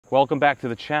Welcome back to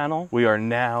the channel. We are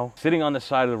now sitting on the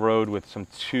side of the road with some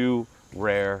two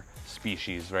rare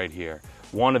species right here.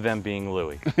 One of them being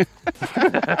Louie.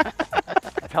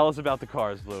 Tell us about the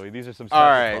cars, Louie. These are some special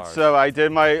cars. All right, so I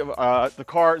did my, the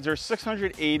car, there's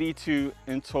 682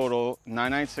 in total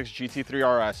 996 GT3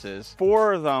 RSs.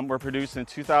 4 of them were produced in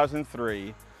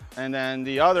 2003, and then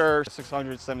the other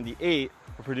 678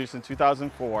 were produced in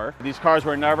 2004. These cars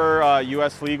were never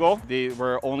US legal. They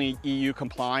were only EU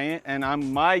compliant, and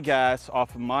my guess,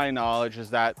 off of my knowledge, is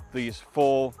that these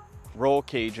full roll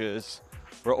cages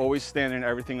were always standard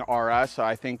everything RS, so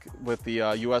I think with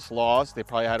the US laws, they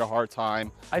probably had a hard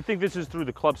time. I think this is through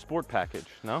the Club Sport package,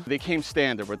 no? They came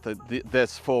standard with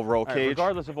this full roll cage.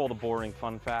 Regardless of all the boring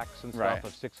fun facts and stuff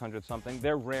of 600 something,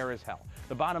 they're rare as hell.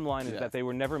 The bottom line is that they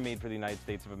were never made for the United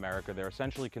States of America. They're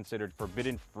essentially considered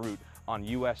forbidden fruit on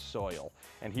US soil.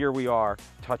 And here we are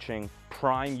touching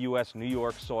prime US New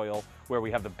York soil, where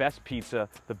we have the best pizza,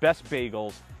 the best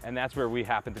bagels, and that's where we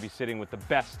happen to be sitting with the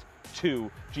best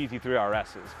 2 GT3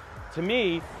 RSs. To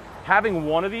me, having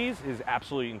one of these is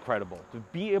absolutely incredible. To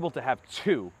be able to have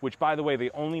 2, which by the way, they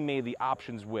only made the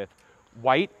options with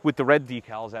white with the red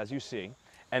decals, as you see,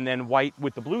 and then white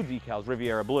with the blue decals,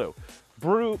 Riviera Blue.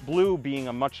 Blue being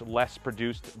a much less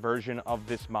produced version of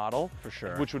this model, for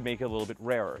sure, which would make it a little bit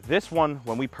rarer. This one,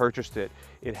 when we purchased it,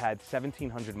 it had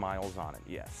 1,700 miles on it.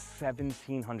 Yes,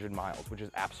 1,700 miles, which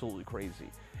is absolutely crazy.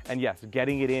 And yes,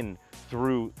 getting it in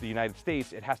through the United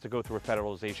States, it has to go through a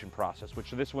federalization process,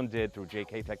 which this one did through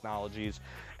JK Technologies,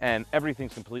 and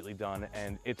everything's completely done,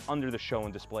 and it's under the show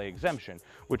and display exemption,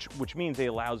 which means it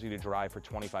allows you to drive for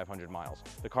 2,500 miles.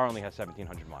 The car only has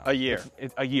 1,700 miles. A year.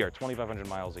 A year, 2,500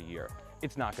 miles a year.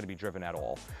 It's not going to be driven at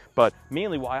all. But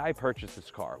mainly why I purchased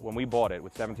this car, when we bought it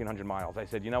with 1,700 miles, I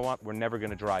said, you know what, we're never going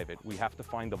to drive it. We have to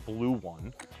find the blue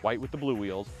one, white with the blue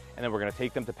wheels, and then we're going to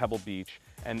take them to Pebble Beach,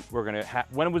 and we're going to have,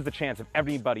 when was the chance of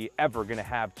anybody ever going to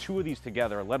have 2 of these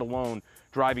together, let alone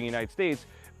driving the United States,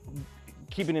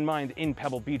 keeping in mind in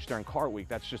Pebble Beach during car week,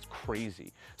 that's just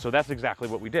crazy. So that's exactly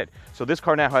what we did. So this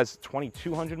car now has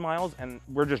 2,200 miles, and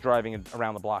we're just driving it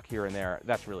around the block here and there.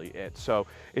 That's really it. So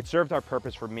it served our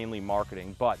purpose for mainly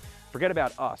marketing, but forget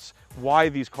about us. Why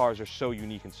these cars are so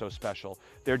unique and so special.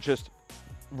 They're just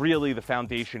really the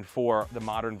foundation for the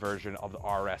modern version of the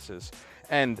RSs.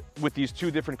 And with these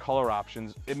 2 different color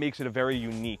options, it makes it a very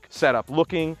unique setup.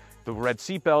 Looking, the red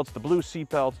seat belts, the blue seat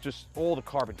belts, just all the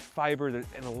carbon fiber, and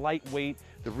the lightweight.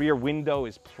 The rear window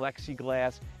is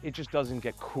plexiglass. It just doesn't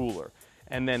get cooler.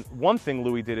 And then one thing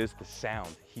Louie did is the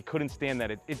sound. He couldn't stand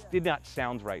that. It did not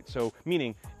sound right. So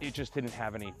meaning it just didn't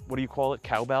have any, what do you call it,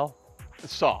 cowbell?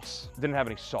 Sauce. Didn't have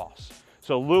any sauce.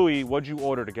 So Louie, what'd you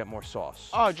order to get more sauce?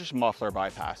 Oh, just muffler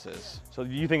bypasses. So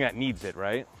you think that needs it,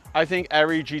 right? I think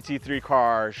every GT3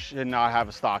 car should not have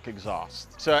a stock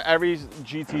exhaust. So every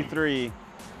GT3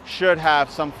 should have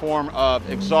some form of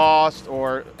exhaust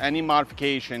or any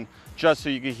modification just so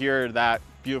you can hear that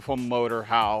beautiful motor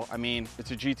howl. I mean,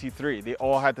 it's a GT3. They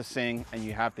all had to sing, and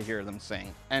you have to hear them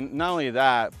sing. And not only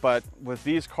that, but with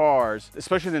these cars,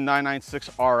 especially the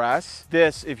 996 RS,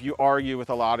 this, if you argue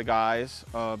with a lot of guys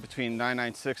between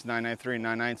 996, 993, and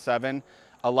 997,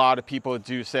 a lot of people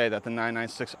do say that the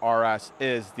 996 RS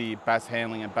is the best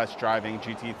handling and best driving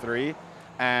GT3.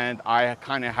 And I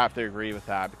kind of have to agree with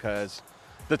that, because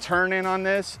the turn-in on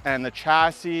this and the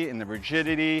chassis and the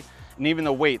rigidity and even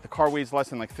the weight, the car weighs less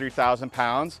than like 3,000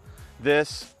 pounds.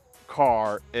 This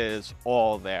car is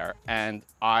all there. And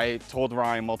I told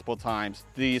Ryan multiple times,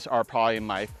 these are probably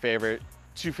my favorite,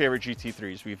 2 favorite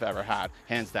GT3s we've ever had,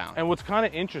 hands down. And what's kind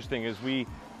of interesting is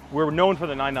we're known for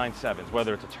the 997s,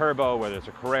 whether it's a turbo, whether it's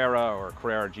a Carrera or a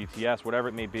Carrera GTS, whatever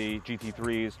it may be,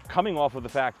 GT3s. Coming off of the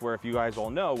fact where, if you guys all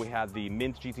know, we had the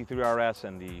mint GT3 RS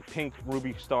and the pink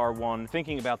Ruby Star one,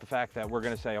 thinking about the fact that we're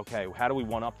gonna say, okay, how do we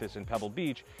one-up this in Pebble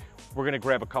Beach? We're gonna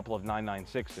grab a couple of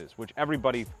 996s, which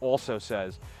everybody also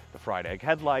says the fried egg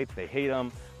headlights, they hate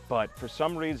them, but for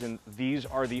some reason, these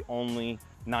are the only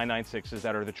 996s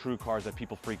that are the true cars that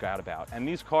people freak out about. And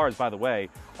these cars, by the way,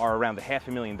 are around the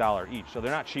 $500,000 each, so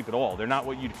they're not cheap at all. They're not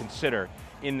what you'd consider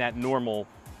in that normal,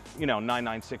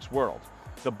 996 world.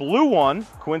 The blue one,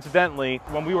 coincidentally,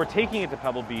 when we were taking it to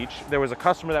Pebble Beach, there was a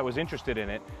customer that was interested in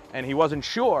it, and he wasn't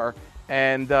sure,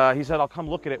 and he said, I'll come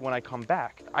look at it when I come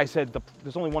back. I said,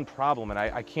 there's only one problem, and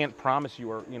I can't promise you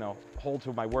or hold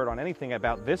to my word on anything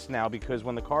about this now, because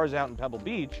when the car is out in Pebble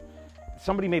Beach,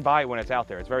 somebody may buy it when it's out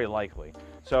there. It's very likely.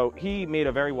 So he made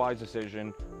a very wise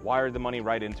decision, wired the money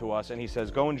right into us, and he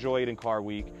says, go enjoy it in car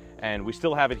week. And we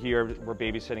still have it here. We're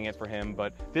babysitting it for him,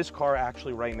 but this car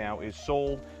actually right now is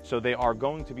sold, so they are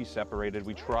going to be separated.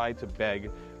 We tried to beg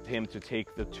him to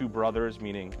take the two brothers,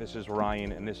 meaning this is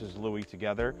Ryan and this is Louie,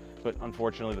 together, but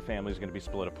unfortunately the family is going to be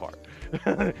split apart.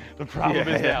 The problem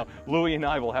is now Louie and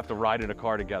I will have to ride in a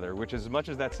car together, which, as much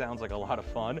as that sounds like a lot of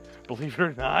fun, believe it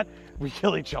or not, we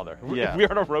kill each other. If we're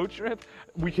on a road trip,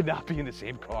 we cannot be in the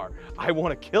same car. I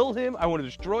want to kill him. I want to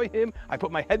destroy him. I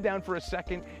put my head down for a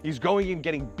second. He's going in,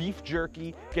 getting beef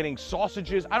jerky, getting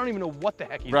sausages. I don't even know what the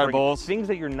heck he's bringing. Bulls. Things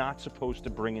that you're not supposed to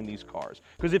bring in these cars.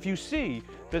 Because if you see,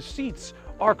 the seats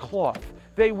are cloth.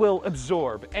 They will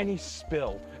absorb any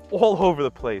spill all over the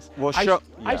place. Well,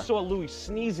 I saw Louie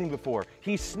sneezing before.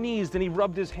 He sneezed and he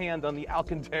rubbed his hand on the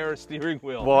Alcantara steering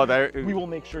wheel. Well, we will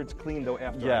make sure it's clean though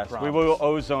after. Yes, we will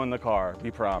ozone the car, we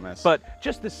promise. But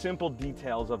just the simple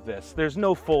details of this. There's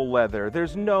no full leather.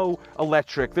 There's no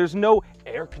electric. There's no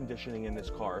air conditioning in this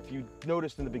car. If you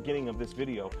noticed in the beginning of this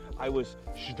video, I was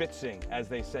schwitzing, as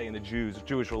they say in the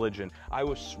Jewish religion. I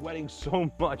was sweating so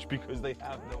much because they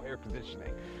have no air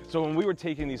conditioning. So when we were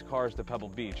taking these cars to Pebble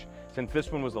Beach, since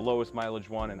this one was the lowest mileage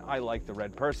one and I like the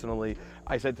red personally,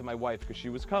 I said to my wife, because she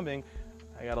was coming,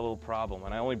 I got a little problem.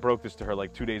 And I only broke this to her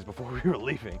like 2 days before we were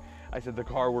leaving. I said, the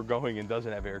car we're going in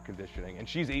doesn't have air conditioning. And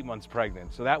she's 8 months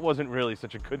pregnant. So that wasn't really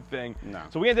such a good thing. No.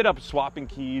 So we ended up swapping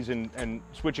keys and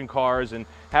switching cars and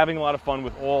having a lot of fun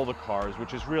with all the cars,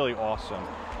 which is really awesome.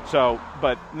 So,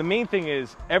 but the main thing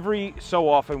is, every so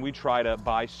often we try to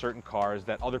buy certain cars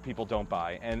that other people don't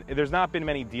buy. And there's not been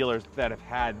many dealers that have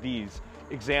had these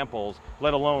examples,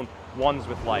 let alone ones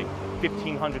with like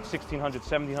 1,500, 1,600,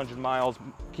 1,700 miles.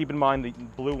 Keep in mind the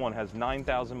blue one has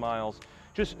 9,000 miles.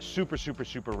 Just super, super,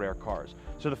 super rare cars.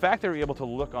 So the fact that we're able to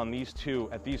look on these two,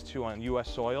 at these two on US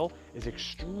soil, is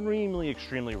extremely,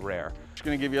 extremely rare. Just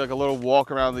gonna give you like a little walk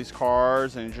around these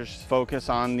cars and just focus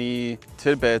on the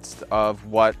tidbits of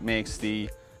what makes the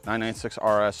 996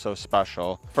 RS so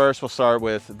special. First, we'll start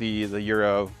with the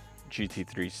Euro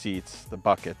GT3 seats, the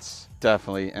buckets.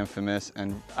 Definitely infamous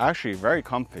and actually very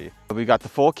comfy. We got the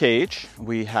full cage.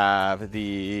 We have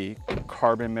the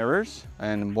carbon mirrors.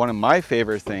 And one of my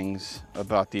favorite things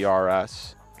about the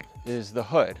RS is the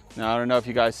hood. Now, I don't know if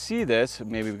you guys see this,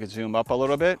 maybe we could zoom up a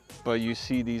little bit, but you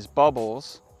see these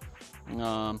bubbles.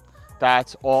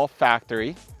 That's all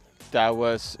factory. That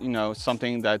was, you know,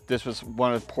 something that this was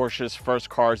one of Porsche's first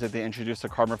cars that they introduced a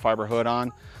carbon fiber hood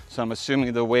on. So I'm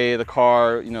assuming the way the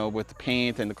car, you know, with the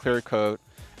paint and the clear coat,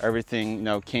 everything, you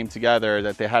know, came together,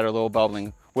 that they had a little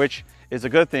bubbling, which is a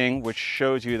good thing, which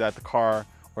shows you that the car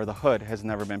or the hood has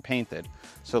never been painted.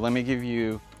 So let me give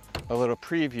you a little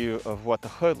preview of what the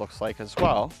hood looks like as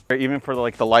well. Even for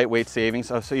like the lightweight savings,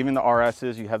 so even the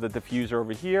RSs, you have the diffuser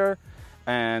over here,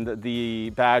 and the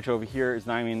badge over here is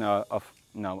not even a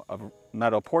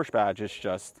metal Porsche badge, it's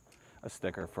just a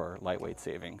sticker for lightweight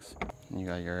savings. You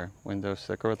got your window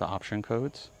sticker with the option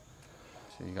codes.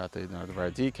 So you got the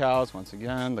red decals, once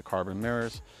again, the carbon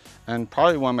mirrors. And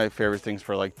probably one of my favorite things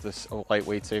for like this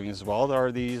lightweight savings as well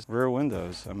are these rear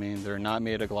windows. I mean, they're not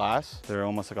made of glass. They're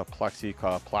almost like a plexi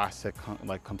plastic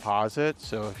like composite.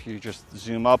 So if you just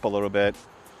zoom up a little bit,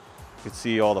 you can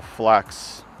see all the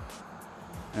flex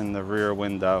in the rear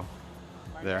window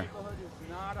there.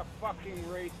 Not a fucking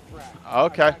racetrack.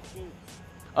 Okay.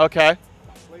 Okay.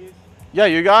 Please. Yeah,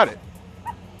 you got it.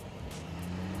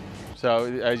 So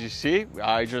as you see,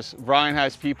 Ryan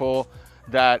has people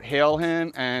that hail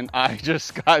him, and I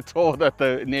just got told that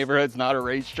the neighborhood's not a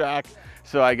racetrack.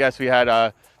 So I guess we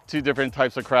had two different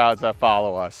types of crowds that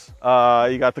follow us.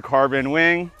 You got the carbon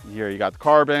wing. Here you got the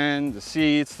carbon, the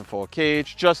seats, the full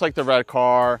cage, just like the red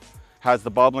car. Has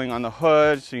the bubbling on the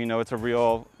hood, so you know it's a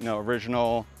real,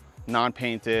 original,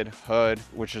 non-painted hood,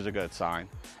 which is a good sign.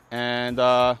 And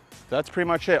that's pretty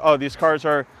much it. Oh, these cars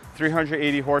are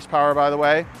 380 horsepower, by the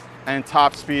way, and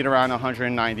top speed around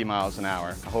 190 miles an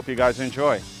hour. I hope you guys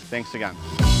enjoy. Thanks again.